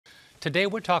Today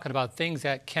we're talking about things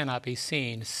that cannot be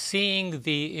seen. Seeing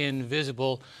the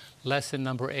invisible, lesson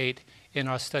number 8 in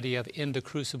our study of In the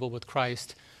Crucible with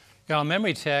Christ. Our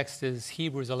memory text is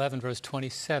Hebrews 11, verse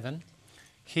 27.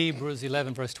 Hebrews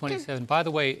 11, verse 27. By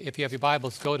the way, if you have your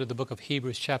Bibles, go to the book of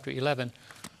Hebrews, chapter 11.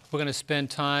 We're going to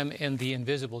spend time in the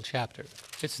invisible chapter.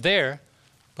 It's there,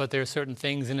 but there are certain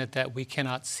things in it that we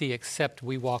cannot see except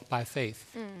we walk by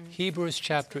faith. Hebrews,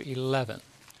 chapter 11.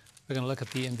 We're going to look at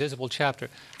the invisible chapter.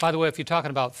 By the way, if you're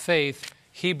talking about faith,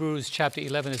 Hebrews chapter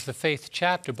 11 is the faith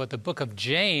chapter, but the book of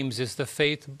James is the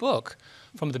faith book.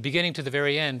 From the beginning to the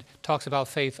very end, talks about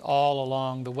faith all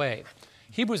along the way.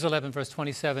 Hebrews 11, verse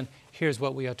 27, here's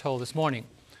what we are told this morning.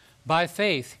 By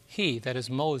faith, he, that is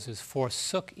Moses,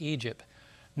 forsook Egypt,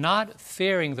 not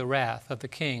fearing the wrath of the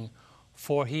king,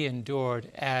 for he endured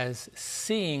as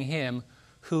seeing him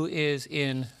who is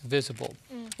invisible.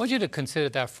 I want you to consider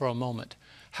that for a moment.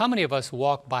 How many of us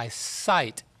walk by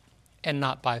sight and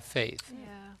not by faith? Yeah.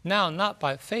 Now, not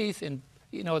by faith, and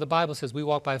you know, the Bible says we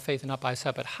walk by faith and not by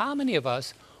sight, but how many of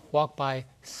us walk by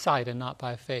sight and not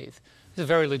by faith? This is a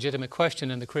very legitimate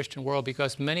question in the Christian world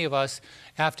because many of us,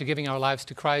 after giving our lives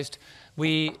to Christ,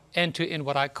 we enter in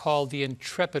what I call the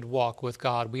intrepid walk with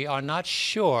God. We are not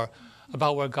sure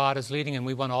about where God is leading, and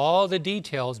we want all the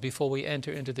details before we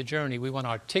enter into the journey. We want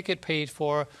our ticket paid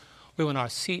for. We want our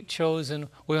seat chosen.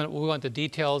 We want the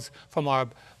details from our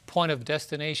point of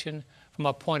destination, from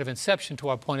our point of inception to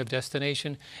our point of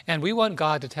destination. And we want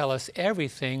God to tell us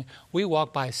everything. We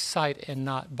walk by sight and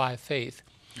not by faith.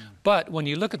 But when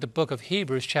you look at the book of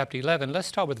Hebrews, chapter 11, let's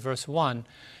start with verse 1,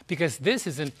 because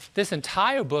this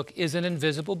entire book is an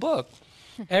invisible book.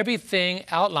 Everything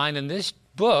outlined in this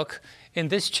book, in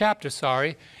this chapter,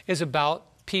 is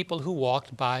about people who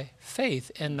walked by faith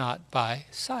and not by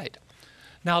sight.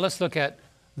 Now let's look at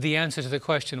the answer to the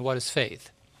question, what is faith?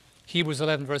 Hebrews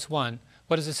 11, verse 1.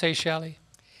 What does it say, Shelley?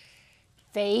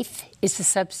 Faith is the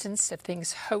substance of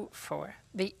things hoped for,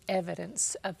 the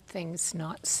evidence of things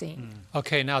not seen.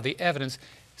 Okay, now the evidence.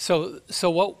 So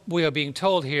what we are being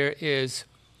told here is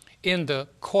in the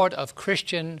court of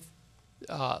Christian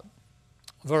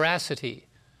veracity,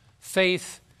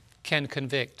 faith can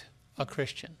convict a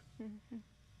Christian.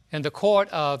 In the court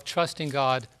of trusting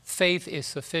God, faith is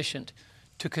sufficient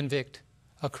to convict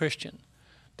a Christian.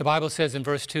 The Bible says in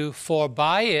verse 2, for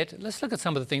by it, let's look at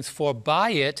some of the things, for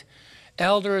by it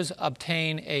elders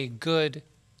obtain a good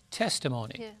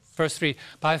testimony. Yes. Verse 3,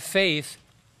 by faith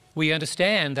we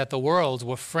understand that the worlds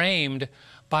were framed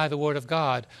by the word of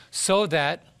God, so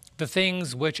that the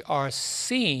things which are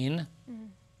seen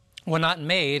were not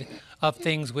made of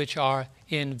things which are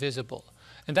invisible.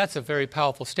 And that's a very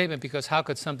powerful statement, because how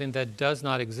could something that does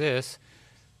not exist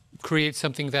create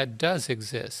something that does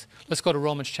exist? Let's go to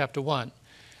Romans chapter 1.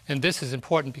 And this is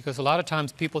important because a lot of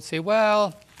times people say,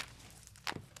 well,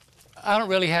 I don't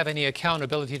really have any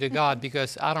accountability to God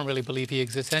because I don't really believe he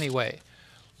exists anyway.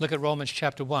 Look at Romans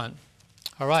chapter 1.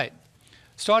 All right.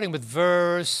 Starting with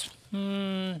verse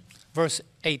 18.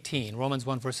 Romans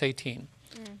 1, verse 18.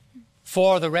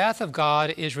 For the wrath of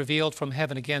God is revealed from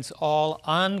heaven against all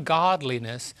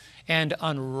ungodliness and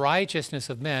unrighteousness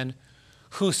of men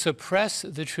who suppress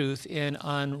the truth in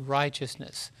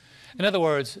unrighteousness. In other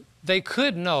words, they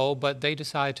could know, but they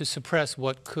decide to suppress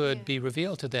what could be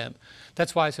revealed to them.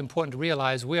 That's why it's important to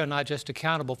realize we are not just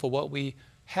accountable for what we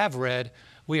have read,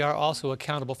 we are also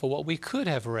accountable for what we could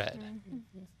have read.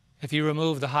 If you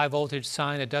remove the high voltage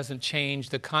sign, it doesn't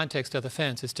change the context of the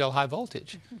fence. It's still high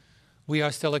voltage. We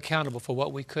are still accountable for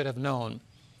what we could have known.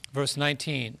 Verse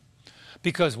 19,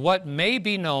 because what may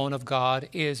be known of God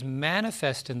is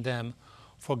manifest in them,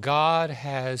 for God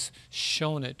has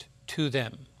shown it to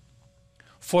them.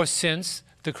 For since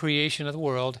the creation of the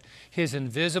world, his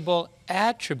invisible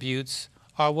attributes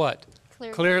are what?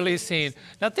 Clearly seen.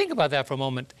 Now think about that for a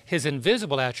moment. His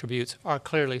invisible attributes are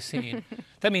clearly seen.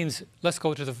 That means, let's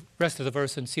go to the rest of the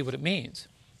verse and see what it means.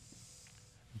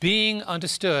 Being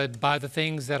understood by the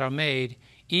things that are made,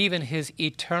 even his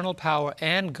eternal power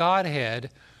and Godhead,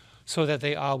 so that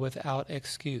they are without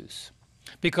excuse.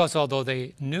 Because although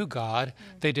they knew God,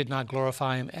 they did not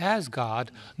glorify him as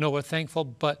God, nor were thankful,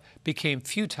 but became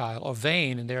futile or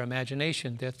vain in their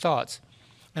imagination, their thoughts,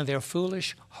 and their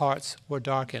foolish hearts were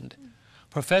darkened.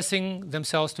 Professing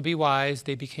themselves to be wise,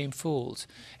 they became fools,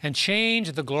 and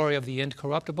changed the glory of the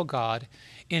incorruptible God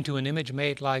into an image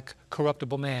made like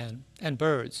corruptible man, and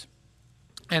birds,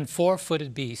 and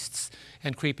four-footed beasts,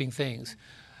 and creeping things.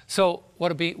 So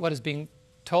what is being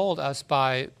told us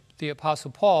by the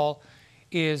Apostle Paul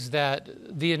is that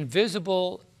the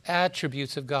invisible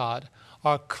attributes of God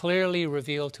are clearly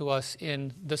revealed to us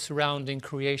in the surrounding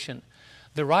creation.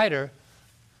 The writer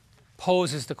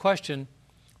poses the question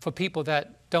for people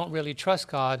that don't really trust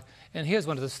God. And here's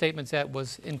one of the statements that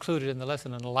was included in the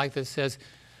lesson, and I like this. Says,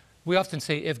 we often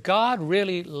say, if God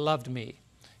really loved me,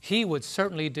 he would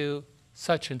certainly do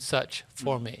such and such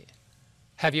for me.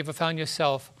 Have you ever found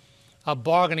yourself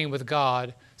bargaining with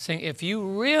God, saying, if you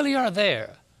really are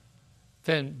there,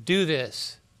 then do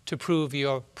this to prove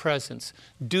your presence.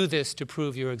 Do this to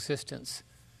prove your existence.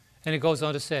 And it goes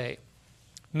on to say,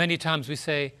 many times we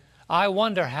say, I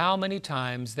wonder how many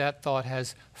times that thought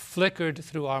has flickered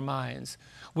through our minds.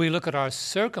 We look at our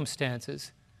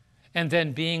circumstances and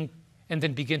then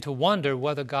begin to wonder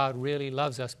whether God really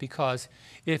loves us, because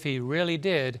if he really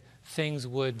did, things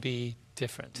would be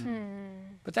different.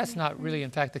 But that's not really,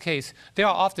 in fact, the case. There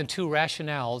are often two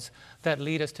rationales that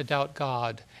lead us to doubt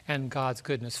God and God's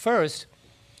goodness. First,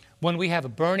 when we have a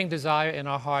burning desire in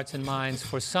our hearts and minds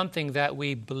for something that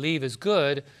we believe is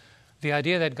good, the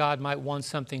idea that God might want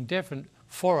something different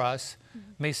for us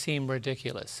may seem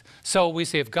ridiculous. So we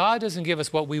say, if God doesn't give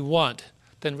us what we want,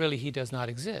 then really he does not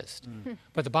exist.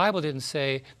 But the Bible didn't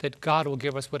say that God will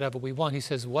give us whatever we want. He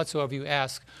says, whatsoever you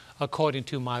ask according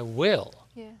to my will,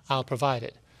 I'll provide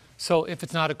it. So if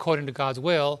it's not according to God's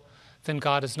will, then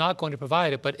God is not going to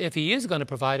provide it. But if he is going to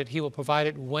provide it, he will provide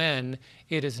it when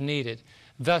it is needed.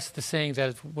 Thus the saying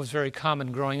that was very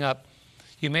common growing up,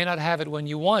 you may not have it when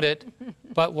you want it,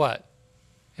 but what?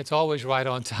 It's always right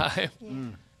on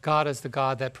time. God is the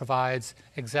God that provides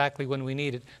exactly when we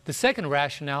need it. The second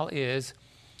rationale is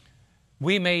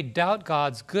we may doubt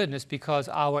God's goodness because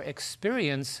our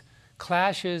experience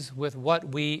clashes with what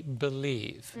we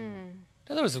believe. In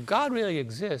other words, if God really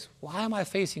exists, why am I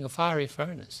facing a fiery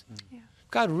furnace?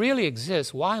 If God really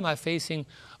exists, why am I facing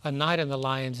a night in the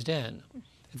lion's den?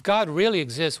 If God really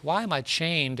exists, why am I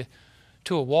chained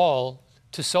to a wall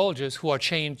to soldiers who are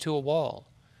chained to a wall?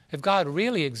 If God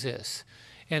really exists,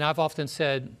 and I've often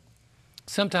said,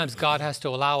 sometimes God has to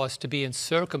allow us to be in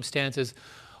circumstances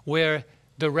where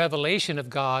the revelation of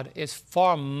God is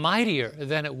far mightier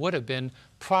than it would have been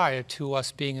prior to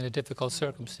us being in a difficult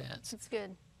circumstance. That's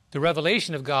good. The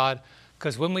revelation of God,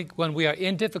 because when we are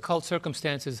in difficult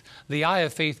circumstances, the eye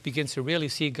of faith begins to really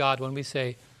see God when we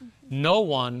say, no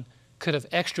one could have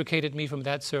extricated me from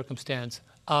that circumstance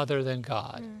other than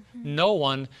God. No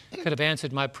one could have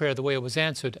answered my prayer the way it was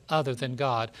answered other than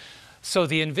God. So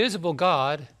the invisible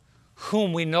God,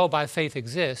 whom we know by faith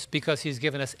exists because he's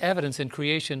given us evidence in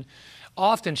creation,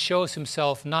 often shows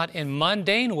himself not in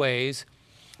mundane ways,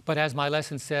 but as my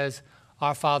lesson says,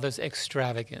 our Father's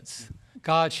extravagance.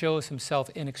 God shows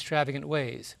himself in extravagant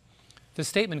ways. The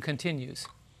statement continues,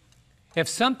 if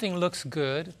something looks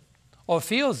good, or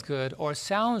feels good, or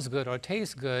sounds good, or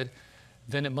tastes good,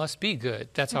 then it must be good.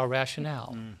 That's our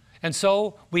rationale. And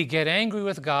so we get angry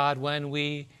with God when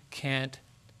we can't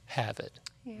have it.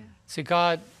 See,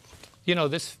 God, you know,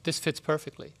 this fits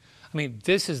perfectly. I mean,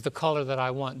 this is the color that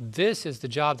I want. This is the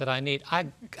job that I need. I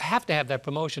have to have that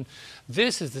promotion.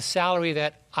 This is the salary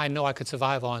that I know I could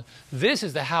survive on. This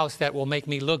is the house that will make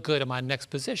me look good in my next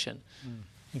position.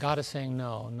 And God is saying,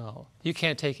 no, no, you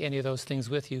can't take any of those things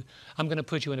with you. I'm going to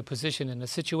put you in a position, in a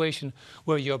situation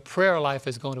where your prayer life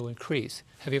is going to increase.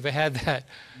 Have you ever had that?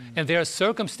 And there are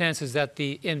circumstances that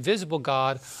the invisible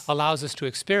God allows us to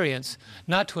experience,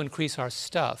 not to increase our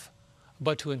stuff,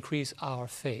 but to increase our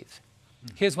faith.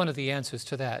 Here's one of the answers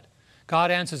to that. God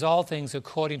answers all things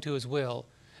according to his will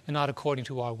and not according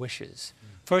to our wishes.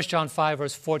 1 John 5,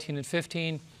 verse 14 and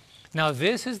 15. Now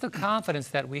this is the confidence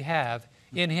that we have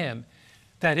in him,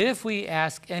 that if we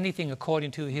ask anything according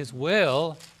to his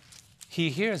will, he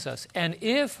hears us. And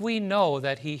if we know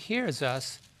that he hears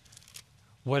us,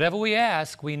 whatever we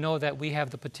ask, we know that we have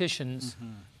the petitions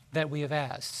that we have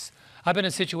asked. I've been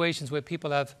in situations where people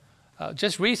have,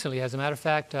 just recently, as a matter of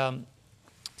fact,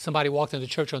 somebody walked into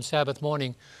church on Sabbath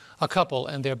morning, a couple,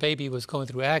 and their baby was going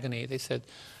through agony. They said,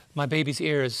 my baby's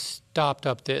ear is stopped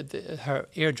up, her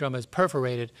eardrum is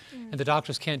perforated, and the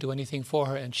doctors can't do anything for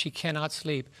her, and she cannot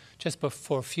sleep just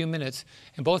for a few minutes.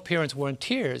 And both parents were in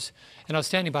tears, and I was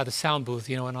standing by the sound booth,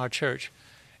 you know, in our church,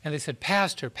 and they said,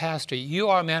 Pastor, you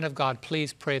are a man of God,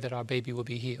 please pray that our baby will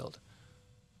be healed.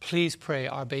 Please pray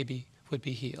our baby would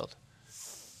be healed.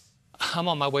 I'm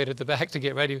on my way to the back to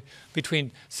get ready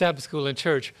between Sabbath school and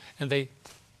church, and they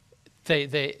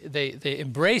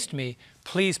embraced me.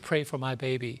 Please pray for my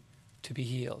baby to be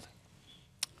healed.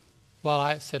 Well,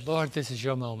 I said, Lord, this is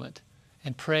your moment,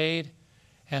 and prayed,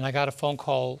 and I got a phone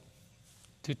call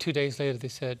 2 days later. They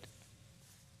said,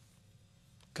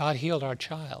 God healed our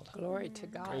child. Glory to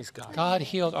God. Praise God. God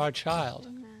healed our child.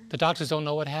 The doctors don't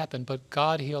know what happened, but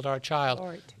God healed our child.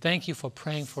 Lord. Thank you for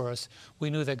praying for us. We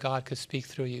knew that God could speak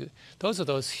through you. Those are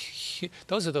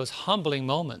those humbling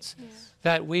moments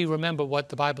that we remember what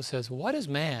the Bible says. What is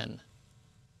man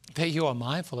that you are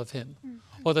mindful of him?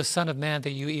 Or the Son of Man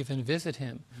that you even visit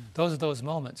him? Those are those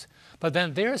moments. But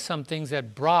then there are some things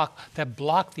that block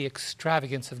the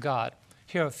extravagance of God.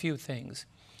 Here are a few things.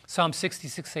 Psalm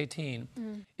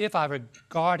 66:18. If I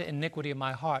regard iniquity in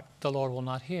my heart, the Lord will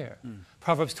not hear.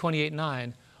 Proverbs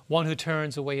 28:9. One who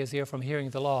turns away his ear from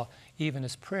hearing the law, even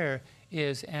his prayer,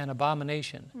 is an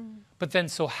abomination. But then,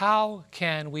 so how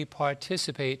can we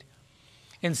participate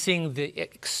in seeing the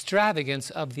extravagance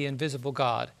of the invisible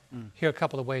God? Here are a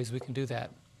couple of ways we can do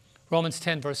that. Romans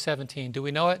 10, verse 17. Do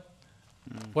we know it?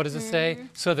 What does it say?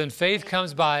 So then faith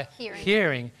comes by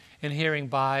hearing, and hearing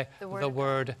by the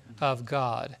word of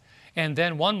God. And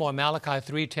then one more, Malachi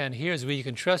 3:10. Here's where you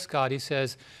can trust God. He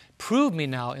says, prove me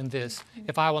now in this,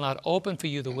 if I will not open for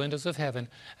you the windows of heaven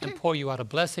and pour you out a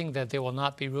blessing that there will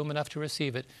not be room enough to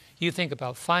receive it. You think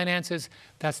about finances,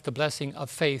 that's the blessing of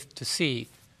faith to see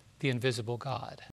the invisible God.